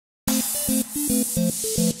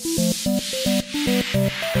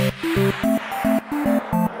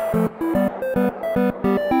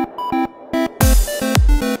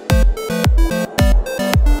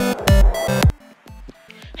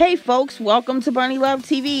folks. Welcome to Bunny Love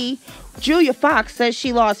TV. Julia Fox says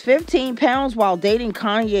she lost 15 pounds while dating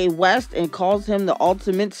Kanye West and calls him the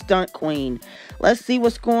ultimate stunt queen. Let's see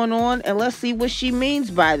what's going on and let's see what she means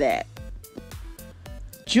by that.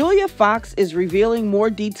 Julia Fox is revealing more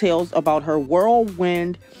details about her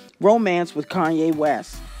whirlwind romance with Kanye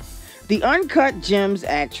West. The Uncut Gems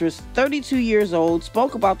actress, 32 years old,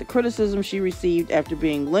 spoke about the criticism she received after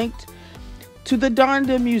being linked to the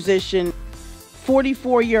Donda musician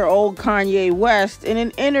 44-year-old Kanye West in an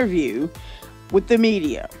interview with the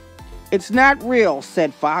media. "It's not real,"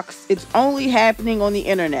 said Fox. "It's only happening on the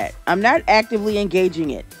internet. I'm not actively engaging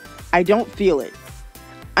it. I don't feel it.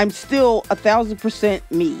 I'm still 1,000%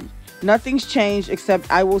 me. Nothing's changed except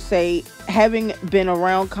I will say having been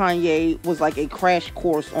around Kanye was like a crash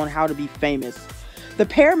course on how to be famous." The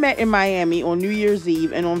pair met in Miami on New Year's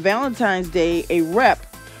Eve, and on Valentine's Day, a rep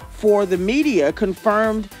for the media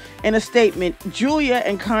confirmed in a statement, "Julia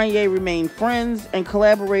and Kanye remain friends and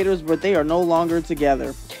collaborators, but they are no longer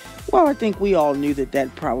together." Well, I think we all knew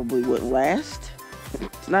that probably wouldn't last.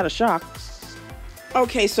 It's not a shock.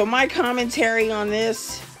 Okay, so my commentary on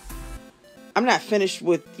this, I'm not finished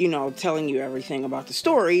with, telling you everything about the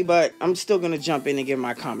story, but I'm still going to jump in and give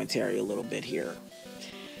my commentary a little bit here.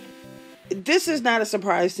 This is not a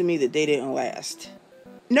surprise to me that they didn't last.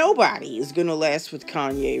 Nobody is going to last with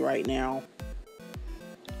Kanye right now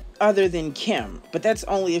other than Kim, but that's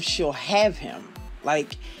only if she'll have him.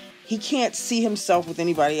 Like, he can't see himself with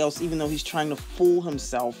anybody else, even though he's trying to fool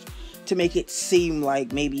himself to make it seem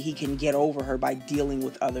like maybe he can get over her by dealing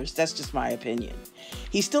with others. That's just my opinion.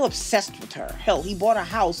 He's still obsessed with her. Hell, he bought a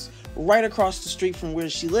house right across the street from where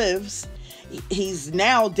she lives. He's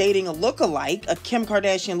now dating a lookalike, a Kim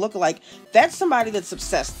Kardashian lookalike. That's somebody that's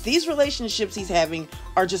obsessed. These relationships he's having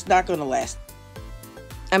are just not going to last.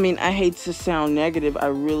 I mean, I hate to sound negative. I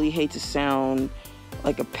really hate to sound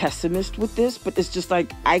like a pessimist with this, but it's just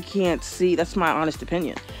like, I can't see, that's my honest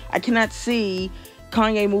opinion. I cannot see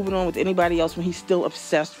Kanye moving on with anybody else when he's still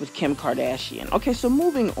obsessed with Kim Kardashian. Okay, so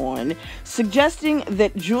moving on. Suggesting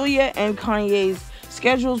that Julia and Kanye's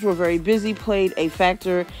schedules were very busy played a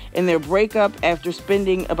factor in their breakup after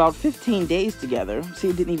spending about 15 days together. See,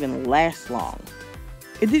 it didn't even last long.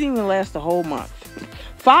 It didn't even last a whole month.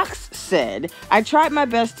 Fox said, "I tried my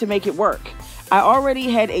best to make it work. I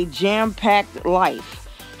already had a jam-packed life.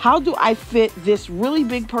 How do I fit this really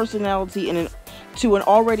big personality to an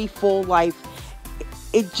already full life?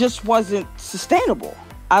 It just wasn't sustainable.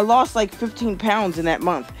 I lost like 15 pounds in that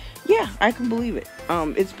month." Yeah, I can believe it.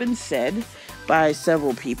 It's been said by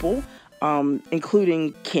several people,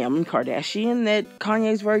 including Kim Kardashian, that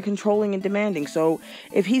Kanye's very controlling and demanding. So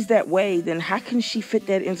if he's that way, then how can she fit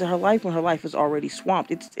that into her life when her life is already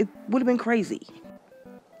swamped? It would have been crazy.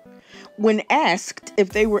 When asked if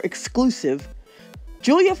they were exclusive,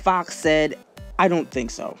 Julia Fox said, "I don't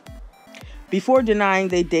think so," before denying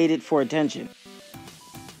they dated for attention.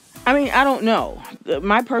 I mean, I don't know.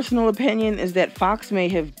 My personal opinion is that Fox may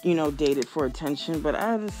have, dated for attention, but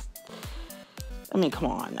come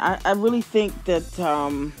on. I really think that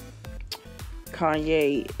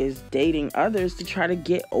Kanye is dating others to try to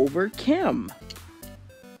get over Kim.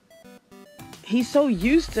 He's so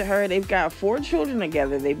used to her. They've got 4 children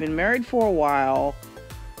together. They've been married for a while.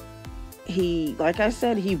 Like I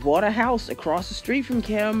said, he bought a house across the street from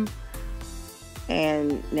Kim.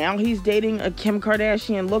 And now he's dating a Kim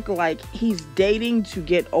Kardashian lookalike. He's dating to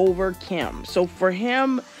get over Kim. So for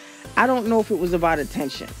him, I don't know if it was about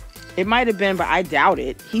attention. It might have been, but I doubt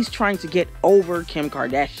it. He's trying to get over Kim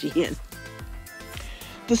Kardashian.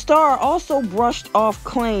 The star also brushed off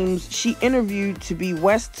claims she interviewed to be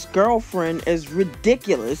West's girlfriend as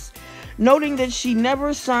ridiculous, noting that she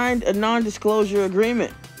never signed a non-disclosure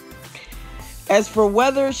agreement. As for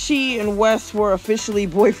whether she and West were officially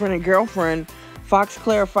boyfriend and girlfriend, Fox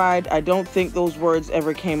clarified, "I don't think those words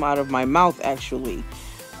ever came out of my mouth, actually.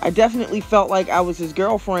 I definitely felt like I was his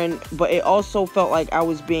girlfriend, but it also felt like I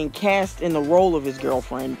was being cast in the role of his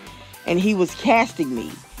girlfriend, and he was casting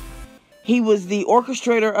me. He was the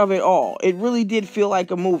orchestrator of it all. It really did feel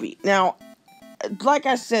like a movie." Now, like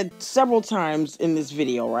I said several times in this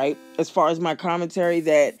video, right, as far as my commentary,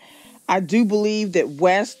 that I do believe that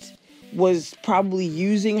West was probably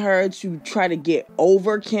using her to try to get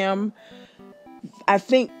over Kim.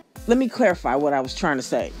 Let me clarify what I was trying to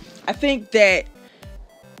say. I think that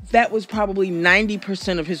was probably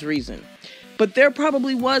 90% of his reason. But there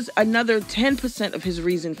probably was another 10% of his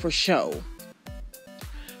reason for show.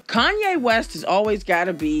 Kanye West has always got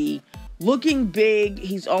to be looking big.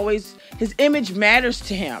 His image matters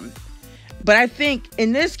to him. But I think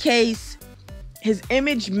in this case, his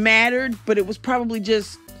image mattered, but it was probably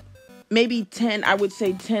just maybe 10, I would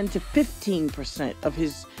say 10 to 15% of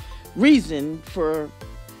his reason for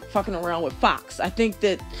fucking around with Fox. I think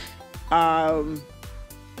that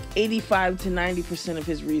 85 to 90% of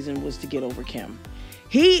his reason was to get over Kim.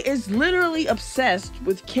 He is literally obsessed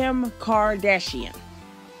with Kim Kardashian.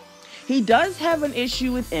 He does have an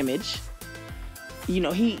issue with image. You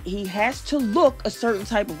know, he has to look a certain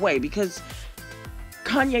type of way because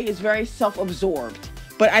Kanye is very self-absorbed.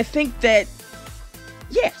 But I think that,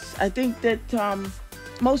 yes, I think that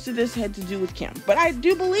most of this had to do with Kim. But I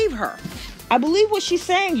do believe her. I believe what she's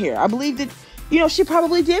saying here. I believe that, you know, she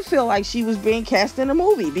probably did feel like she was being cast in a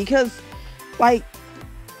movie because, like,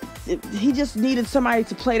 he just needed somebody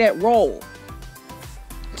to play that role,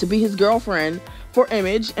 to be his girlfriend for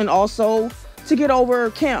image and also to get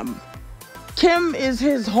over Kim. Kim is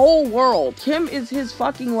his whole world. Kim is his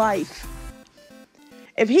fucking life.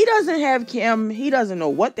 If he doesn't have Kim, he doesn't know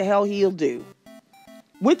what the hell he'll do.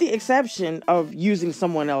 With the exception of using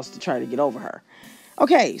someone else to try to get over her.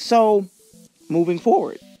 Okay, so moving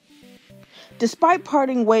forward. Despite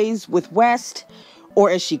parting ways with West,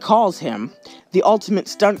 or as she calls him, the ultimate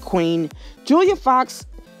stunt queen, Julia Fox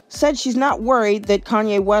said she's not worried that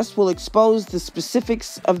Kanye West will expose the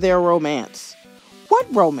specifics of their romance. What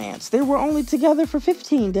romance? They were only together for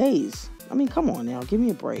 15 days. I mean, come on now, give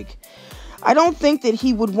me a break. I don't think that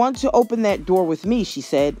he would want to open that door with me, she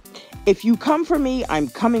said. If you come for me, I'm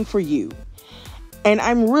coming for you. And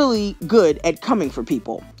I'm really good at coming for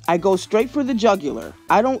people. I go straight for the jugular.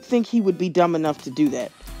 I don't think he would be dumb enough to do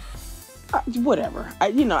that. Whatever.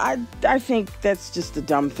 I think that's just a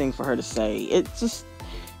dumb thing for her to say. It's just,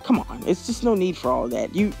 come on. It's just no need for all of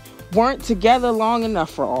that. You weren't together long enough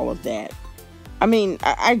for all of that. I mean,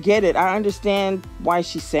 I get it. I understand why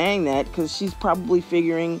she's saying that, because she's probably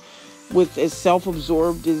figuring with as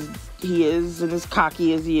self-absorbed as he is and as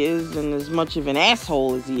cocky as he is and as much of an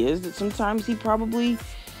asshole as he is, that sometimes he probably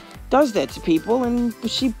does that to people, and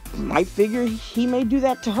she might figure he may do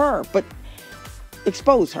that to her, but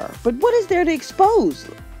expose her. But what is there to expose?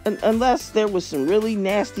 Unless there was some really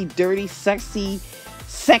nasty, dirty, sexy,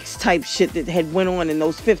 sex type shit that had went on in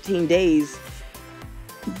those 15 days.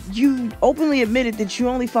 You openly admitted that you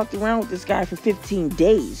only fucked around with this guy for 15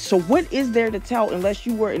 days. So what is there to tell unless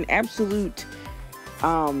you were an absolute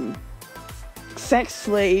sex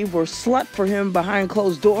slave or slut for him behind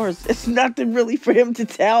closed doors? It's nothing really for him to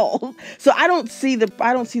tell. So I don't see the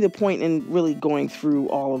point in really going through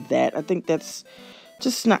all of that. I think that's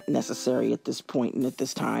just not necessary at this point and at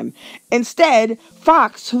this time. Instead,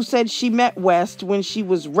 Fox, who said she met West when she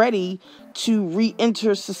was ready to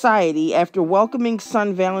re-enter society after welcoming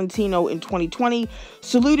son Valentino in 2020,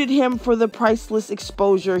 saluted him for the priceless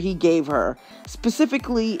exposure he gave her,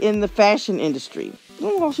 specifically in the fashion industry.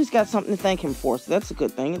 Well, she's got something to thank him for, so that's a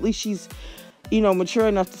good thing. At least she's, mature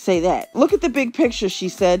enough to say that. Look at the big picture, she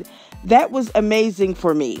said. That was amazing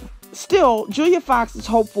for me. Still, Julia Fox is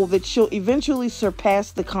hopeful that she'll eventually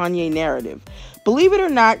surpass the Kanye narrative. Believe it or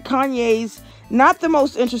not, Kanye's not the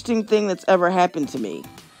most interesting thing that's ever happened to me.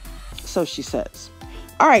 So she says.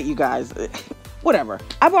 All right, you guys, whatever.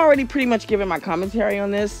 I've already pretty much given my commentary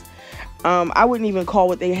on this. I wouldn't even call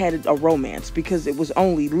what they had a romance because it was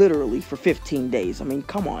only literally for 15 days. I mean,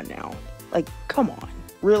 come on now. Like, come on.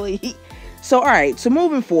 Really? So, all right. So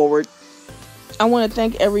moving forward, I want to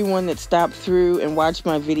thank everyone that stopped through and watched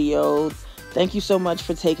my video. Thank you so much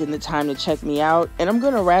for taking the time to check me out. And I'm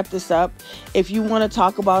going to wrap this up. If you want to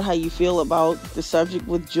talk about how you feel about the subject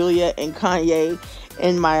with Julia and Kanye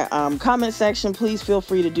in my comment section, please feel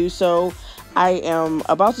free to do so. I am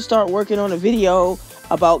about to start working on a video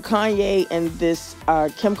about Kanye and this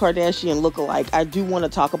Kim Kardashian lookalike. I do want to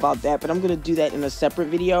talk about that, but I'm going to do that in a separate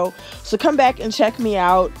video. So come back and check me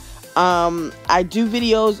out. I do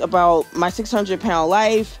videos about my 600-pound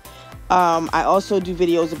life. I also do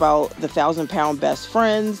videos about the 1,000-pound best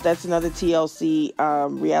friends. That's another TLC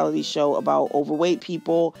reality show about overweight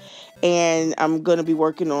people. And I'm going to be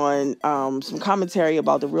working on some commentary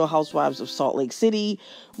about the Real Housewives of Salt Lake City,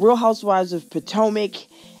 Real Housewives of Potomac,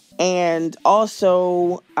 and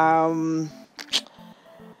also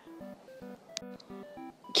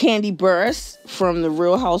Candy Burris from the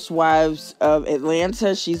Real Housewives of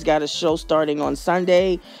Atlanta. She's got a show starting on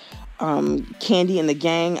Sunday. Candy and the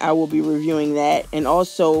Gang, I will be reviewing that. And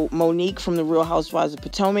also Monique from the Real Housewives of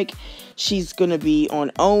Potomac. She's going to be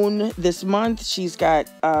on OWN this month. She's got,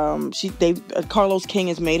 Carlos King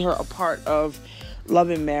has made her a part of Love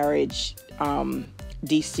and Marriage,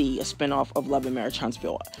 DC, a spinoff of Love and Marriage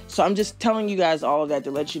Huntsville. So I'm just telling you guys all of that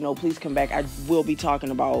to let you know, please come back. I will be talking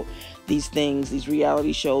about these things, these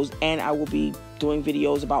reality shows, and I will be doing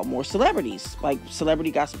videos about more celebrities, like Celebrity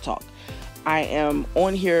Gossip Talk. I am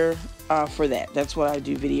on here for that. That's what I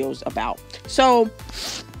do videos about. So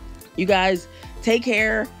you guys take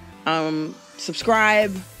care.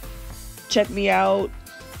 Subscribe, check me out.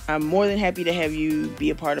 I'm more than happy to have you be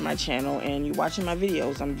a part of my channel and you watching my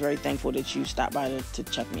videos. I'm very thankful that you stopped by to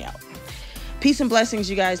check me out. Peace and blessings,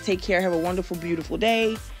 you guys. Take care. Have a wonderful, beautiful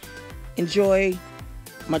day. Enjoy.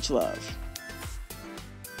 Much love.